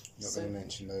 Not going to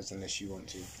mention those unless you want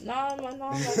to. No, man, no.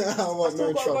 I want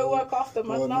no trouble. I've got to go work after,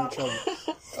 man. No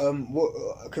trouble.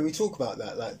 What can we talk about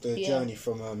that? Like the journey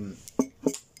from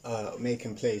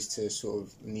making plays to sort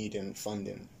of needing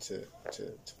funding to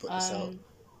put this out.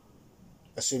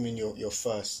 Assuming your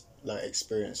first like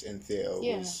experience in theatre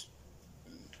was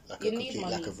like a complete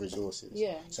lack of resources.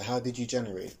 Yeah. So how did you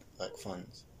generate like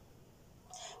funds?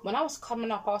 When I was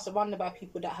coming up, I was surrounded by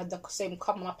people that had the same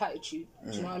coming up attitude.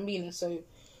 Do you know what I mean? And so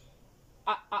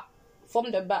I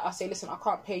from the bat, I say, listen, I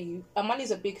can't pay you. And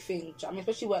money's a big thing. Do you know what I mean?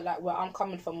 Especially where I'm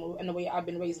coming from and the way I've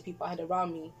been raising people I had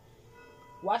around me.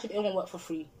 Why should anyone work for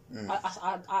free?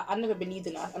 I never believed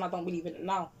in that, and I don't believe in it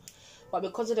now. But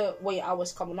because of the way I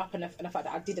was coming up and the fact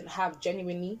that I didn't have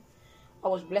genuinely, I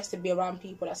was blessed to be around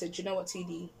people that said, you know what,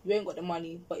 TD, you ain't got the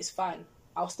money, but it's fine.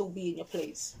 I'll still be in your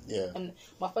place. Yeah. And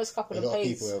my first couple of A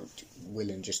plays, lot of people are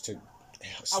willing just to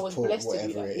support I was blessed whatever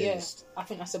to do that. it is. I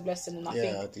think that's a blessing, and I do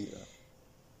that.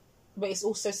 But it's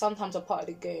also sometimes a part of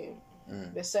the game.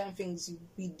 There's certain things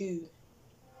we do.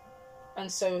 And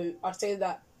so I'd say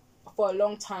that for a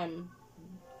long time,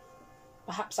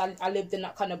 perhaps I lived in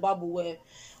that kind of bubble where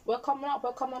we're coming up,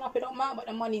 it don't matter about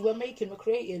the money we're making, we're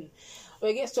creating.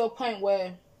 But it gets to a point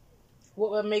where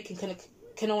what we're making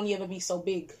can only ever be so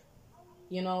big.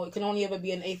 You know, it can only ever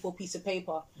be an A4 piece of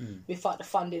paper without the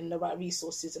funding and the right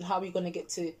resources. And how are we going to get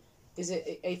to, is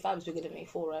it A5 is bigger than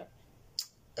A4, right?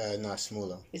 No,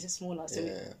 smaller. Is it smaller? So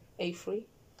A3?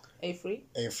 A3?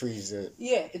 A3 is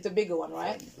it's a bigger one,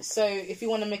 right? So if you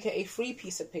want to make an A3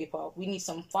 piece of paper, we need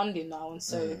some funding now. And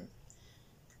so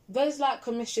there's like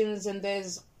commissions and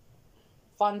there's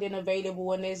funding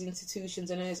available and there's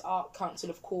institutions and there's Art Council,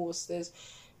 of course. There's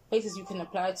places you can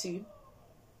apply to.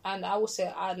 And I would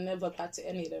say I never applied to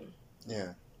any of them.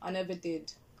 Yeah. I never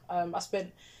did. I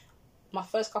spent my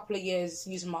first couple of years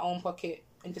using my own pocket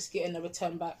and just getting a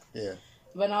return back. Yeah.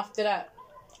 Then after that,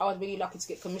 I was really lucky to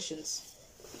get commissions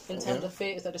in terms of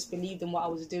theatres that just believed in what I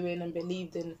was doing and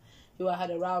believed in who I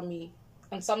had around me.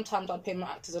 And sometimes I'd pay my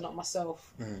actors and not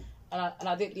myself. And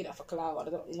I didn't do that for clout.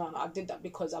 I did that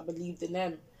because I believed in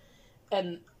them.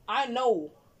 And I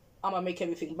know I'm going to make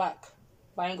everything back,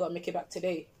 but I ain't got to make it back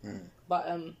today. But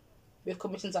with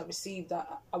commissions I received,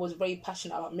 I was very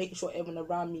passionate about making sure everyone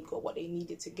around me got what they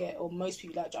needed to get, or most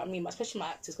people, like, do you know what I mean? Especially my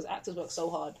actors, because actors work so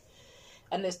hard.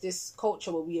 And there's this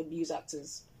culture where we abuse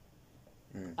actors.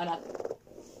 and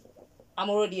I'm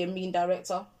already a mean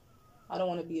director. I don't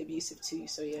want to be abusive too,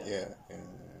 so yeah.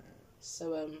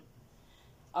 So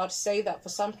I'd say that for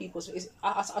some people,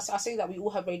 I say that we all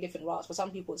have very different routes. For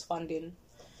some people, it's funding.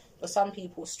 For some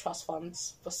people, it's trust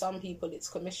funds. For some people, it's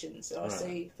commissions. So I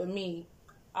say, for me,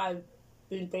 I've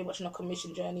been very much on a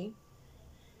commission journey.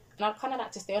 And I'd kind of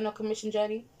like to stay on a commission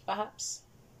journey, perhaps.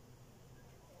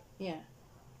 Yeah.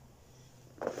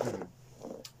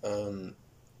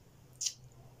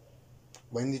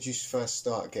 When did you first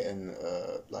start getting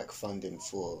like funding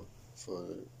for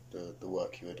the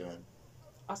work you were doing?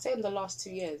 I'd say in the last 2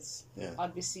 years,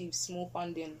 I'd received small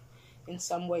funding in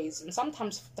some ways. And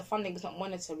sometimes the funding is not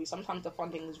monetary. Sometimes the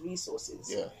funding is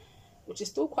resources. Yeah. Which is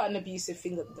still quite an abusive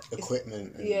thing.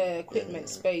 Equipment. Equipment,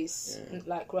 space. Yeah. And,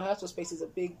 like, rehearsal space is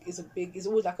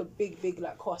always like a big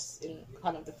like cost in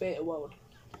kind of the theatre world.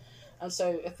 And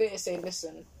so a theatre saying,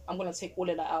 listen, I'm going to take all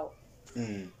of that out.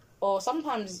 Or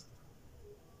sometimes,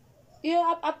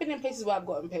 I've been in places where I've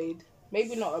gotten paid.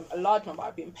 Maybe not a large amount, but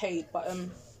I've been paid. But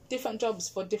different jobs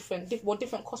for different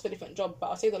costs for different jobs. But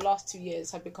I'll say the last 2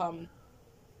 years have become...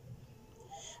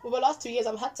 Well, the last 2 years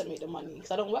I've had to make the money because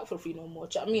I don't work for free no more.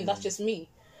 Do you know what I mean? That's just me.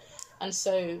 And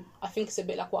so I think it's a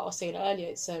bit like what I was saying earlier.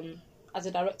 It's as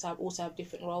a director, I also have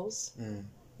different roles. And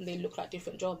they look like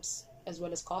different jobs, as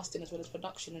well as casting, as well as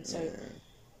production. And so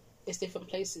it's different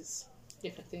places,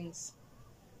 different things.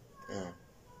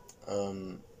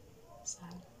 So,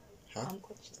 I'm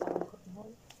conscious that I'm cooking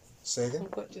home. Say again? I'm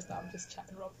conscious that I'm just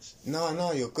chatting rubbish.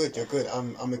 No, you're good.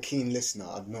 I'm a keen listener.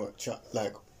 I've not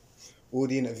like all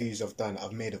the interviews I've done.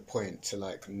 I've made a point to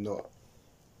like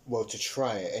to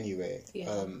try it anyway.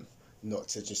 Yeah. Not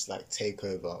to just like take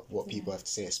over what people have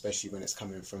to say, especially when it's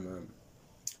coming from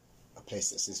a place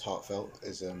that's as heartfelt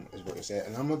as what you say.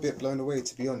 And I'm a bit blown away,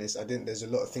 to be honest. There's a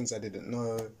lot of things I didn't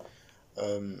know.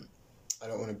 I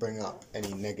don't want to bring up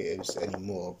any negatives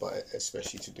anymore, but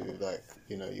especially to do with like,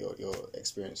 you know, your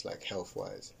experience like health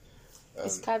wise.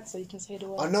 It's cancer, you can say the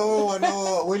word. I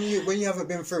know. When you haven't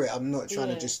been through it, I'm not trying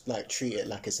to just like treat it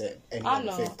like it's any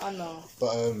other thing. I know.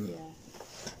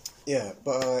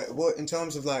 But what in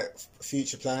terms of like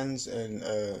future plans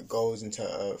and goals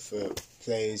for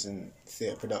plays and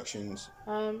theatre productions?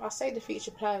 I say the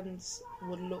future plans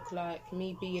would look like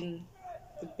me being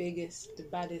the biggest, the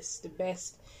baddest, the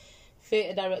best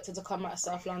theatre director to come out of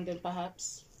South London,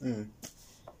 perhaps.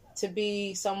 To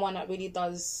be someone that really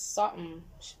does something,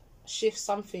 shift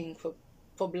something for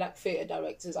black theatre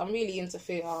directors. I'm really into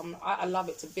theatre. I love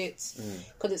it to bits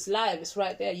because it's live. It's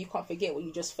right there. You can't forget what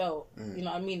you just felt. You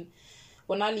know what I mean?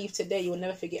 When I leave today, you'll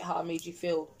never forget how I made you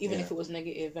feel, even if it was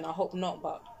negative. And I hope not,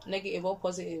 but negative or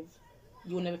positive,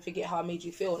 you'll never forget how I made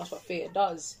you feel. And that's what theatre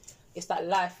does. It's that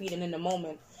live feeling in the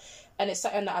moment. And it's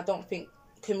something that I don't think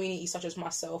communities such as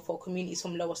myself or communities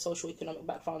from lower socio-economic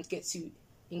backgrounds get to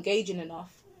engage in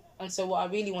enough. And so what I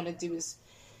really want to do is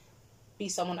be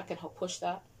someone that can help push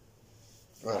that.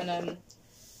 Right. And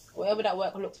whatever that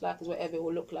work looks like is whatever it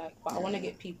will look like. But I want to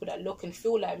get people that look and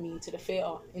feel like me into the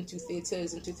theatre, into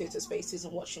theatres, into theatre spaces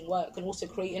and watching work and also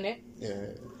creating it.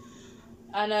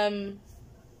 And I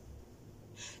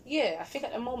think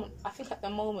at the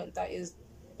moment that is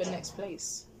the next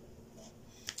place.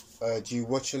 Do you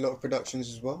watch a lot of productions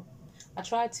as well? I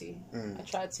try to.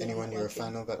 Anyone you're a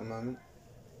fan of at the moment?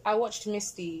 I watched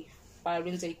Misty by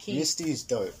Rinze Keith. Misty's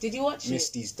dope. Did you watch it?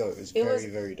 Misty's dope. It's very,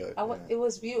 very dope. It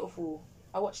was beautiful.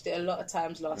 I watched it a lot of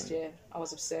times last year. I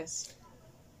was obsessed.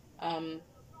 I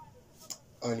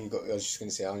was just going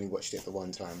to say I only watched it the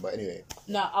one time, but anyway.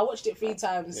 No, I watched it 3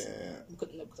 times. Because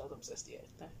I was obsessed,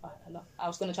 I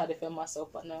was going to try to defend myself,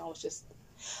 but no, I was just...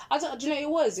 do you know what it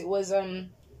was? It was...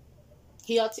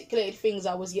 he articulated things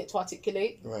I was yet to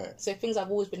articulate. Right. So things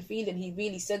I've always been feeling, he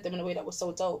really said them in a way that was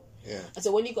so dope. Yeah. And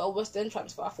so when you got a West End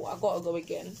transfer, I thought I gotta go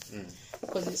again,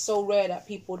 because it's so rare that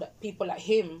people like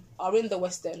him are in the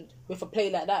West End with a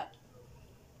play like that.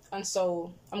 And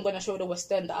so I'm gonna show the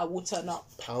West End that I will turn up.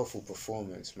 Powerful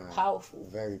performance, man. Powerful.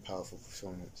 Very powerful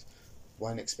performance.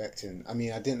 Weren't expecting. I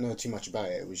mean, I didn't know too much about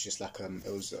it. It was just like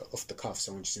it was off the cuff.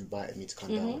 Someone just invited me to come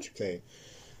down and watch a play.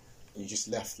 You just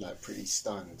left like pretty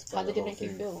stunned. How did it make you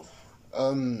feel?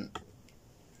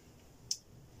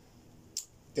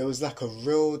 There was like a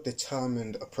real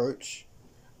determined approach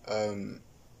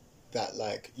that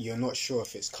like you're not sure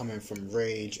if it's coming from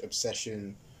rage,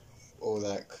 obsession, or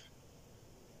like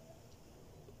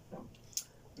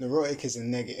neurotic is a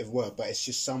negative word, but it's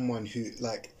just someone who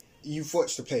like you've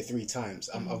watched the play 3 times.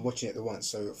 I'm watching it the once,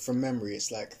 so from memory,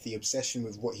 it's like the obsession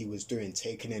with what he was doing,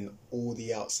 taking in all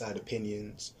the outside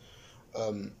opinions.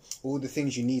 all the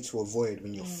things you need to avoid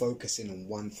when you're focusing on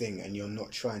one thing and you're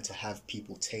not trying to have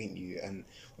people taint you. And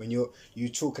when you're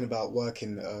talking about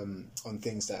working on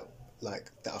things that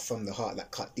are from the heart,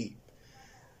 that cut deep,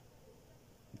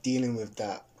 dealing with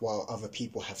that while other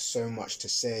people have so much to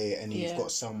say, and you've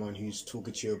got someone who's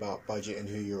talking to you about budget and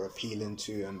who you're appealing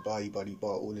to, and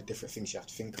all the different things you have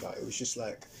to think about. It was just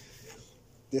like,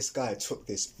 this guy took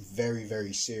this very,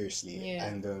 very seriously,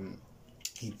 and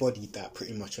he bodied that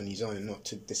pretty much on his own, not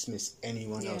to dismiss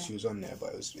anyone else who was on there,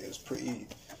 but it was pretty...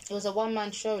 It was a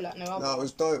one-man show, like no other. No, it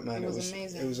was dope, man. It was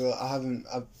amazing. It was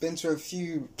I've been to a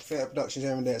few theatre productions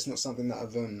here and there. It's not something that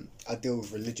I deal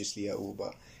with religiously at all,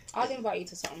 but... I'd invite you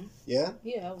to something. Yeah?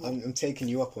 Yeah, I would. I'm taking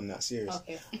you up on that,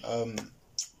 seriously. Okay.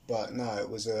 But no, it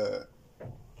was it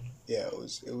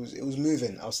was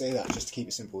moving. I'll say that, just to keep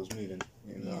it simple. It was moving.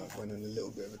 You know, I went on a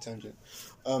little bit of a tangent.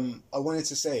 I wanted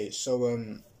to say, so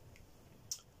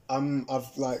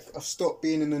I've stopped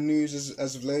being in the news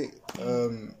as of late.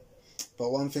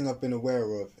 But one thing I've been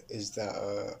aware of is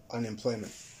that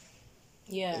unemployment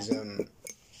is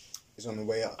on the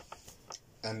way up,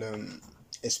 and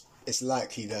it's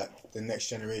likely that the next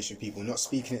generation of people, not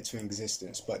speaking it to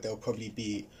existence, but there'll probably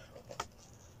be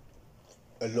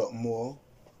a lot more.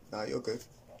 Nah, you're good.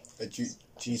 Do you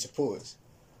need to pause?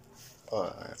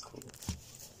 Alright, cool.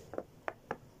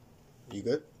 You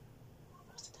good?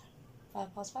 What's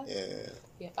the time? 5:05? Yeah.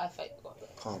 Yeah,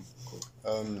 5:05. Calm. Cool. I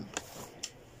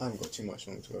haven't got too much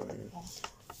longer to go anyway.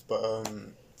 But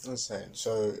I was saying,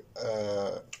 so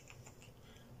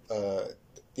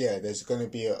there's going to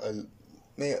be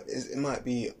it might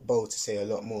be bold to say a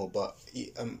lot more, but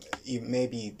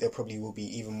maybe there probably will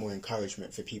be even more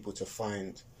encouragement for people to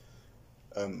find,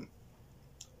 to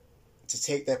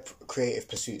take their creative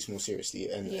pursuits more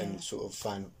seriously and sort of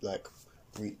find like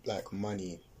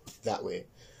money that way.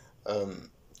 Do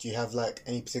you have like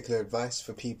any particular advice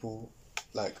for people,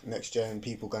 like next gen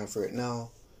people going through it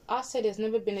now? I say there's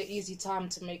never been an easy time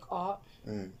to make art,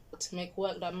 to make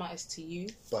work that matters to you.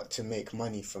 But to make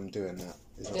money from doing that.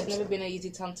 There's never been an easy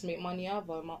time to make money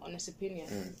either, in my honest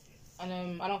opinion.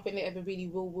 And I don't think there ever really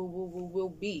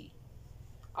will be.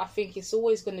 I think it's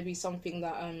always going to be something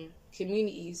that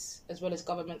communities, as well as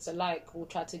governments alike, will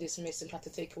try to dismiss and try to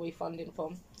take away funding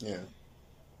from. Yeah.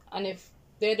 And if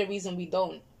they're the reason we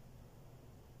don't.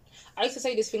 I used to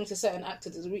say this thing to certain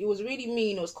actors. It was really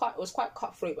mean. It was quite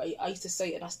cutthroat. But I used to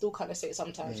say it, and I still kind of say it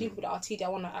sometimes. People that are TD, I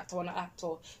want to act,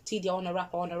 or TD, I want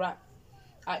to rap.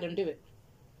 I let them do it.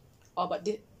 Oh, but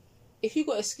if you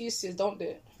got excuses, don't do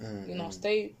it. You know,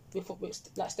 stay with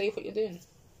what you're doing.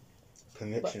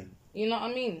 Conviction. But, you know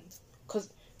what I mean? Because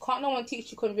can't no one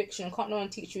teach you conviction? Can't no one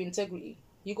teach you integrity?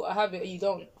 You got to have it, or you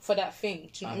don't for that thing.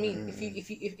 Do you know what I mean?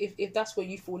 If that's what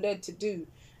you feel led to do,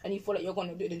 and you feel like you're going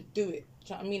to do it, then do it. Do you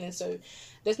know what I mean? And so,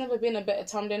 there's never been a better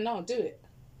time than now. Do it.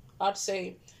 I'd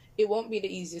say it won't be the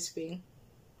easiest thing.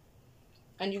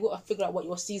 And you got to figure out what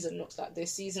your season looks like.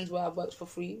 There's seasons where I've worked for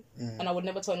free, and I would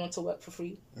never tell anyone to work for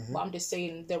free. But I'm just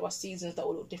saying there are seasons that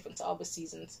will look different to other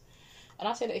seasons. And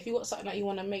I say that if you got something that you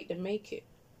want to make, then make it.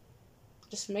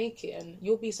 Just make it, and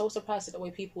you'll be so surprised at the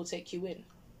way people will take you in.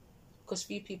 Because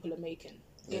few people are making.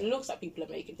 It looks like people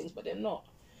are making things, but they're not.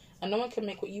 And no one can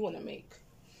make what you want to make.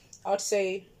 I would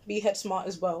say be head smart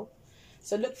as well.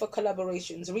 So look for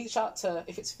collaborations. Reach out to,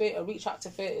 if it's theatre, reach out to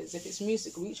theatres. If it's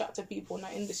music, reach out to people in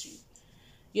that industry.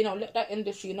 You know, let that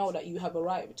industry know that you have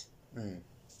arrived.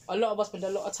 A lot of us spend a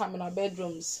lot of time in our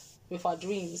bedrooms with our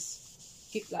dreams,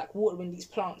 like watering these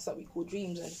plants that we call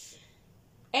dreams,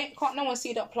 and can't no one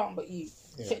see that plant but you.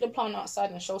 Take the plant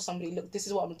outside and show somebody, look, this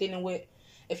is what I'm dealing with.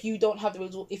 If you don't have the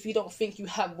result, if you don't think you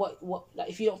have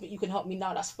if you don't think you can help me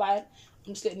now, that's fine.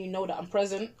 I'm just letting you know that I'm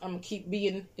present. I'm gonna keep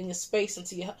being in your space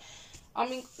until you. I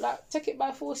mean, like, take it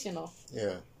by force, you know.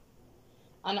 Yeah.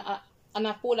 And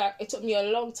I feel like it took me a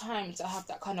long time to have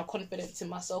that kind of confidence in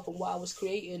myself and what I was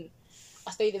creating.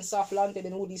 I stayed in South London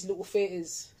in all these little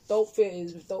theatres, dope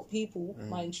theatres with dope people,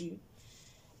 mind you.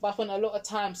 But I spent a lot of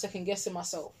time second guessing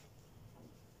myself.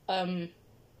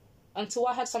 Until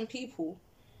I had some people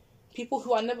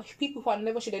who I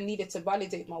never should have needed to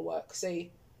validate my work say,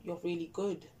 you're really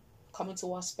good, come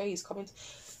into our space,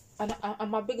 and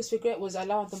my biggest regret was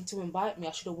allowing them to invite me.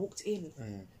 I should have walked in.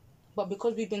 But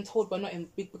because we've been told we're not in,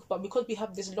 but because we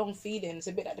have this long feeling, it's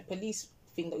a bit like the police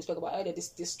thing that we spoke about earlier, this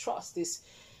distrust, this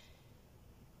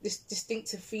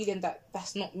distinctive feeling that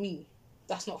that's not me,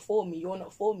 that's not for me, you're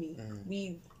not for me.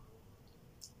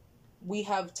 We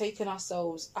have taken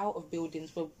ourselves out of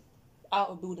buildings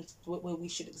where we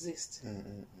should exist.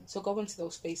 So go into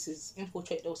those spaces,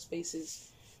 infiltrate those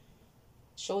spaces,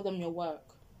 show them your work,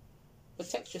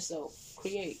 protect yourself,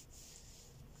 create.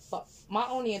 But my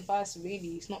only advice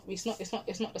really it's not the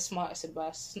smartest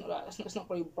advice. It's not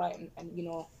very bright and you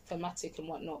know, thematic and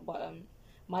whatnot. But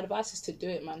my advice is to do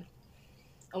it, man.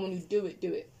 And when you do it,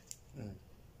 do it.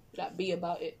 Like, be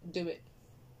about it. Do it.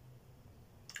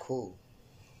 Cool.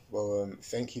 Well,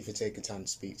 thank you for taking time to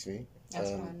speak to me. That's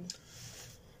fine.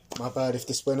 My bad if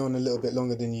this went on a little bit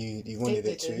longer than you wanted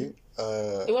it to.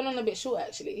 It went on a bit short,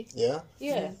 actually. Yeah?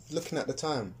 Yeah. Looking at the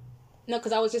time. No,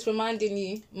 because I was just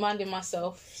reminding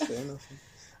myself. Say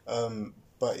nothing.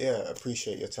 But yeah,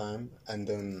 appreciate your time.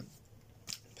 And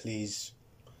please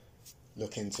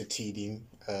look into TD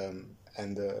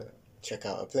and check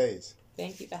out our plays.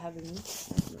 Thank you for having me.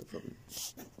 No problem.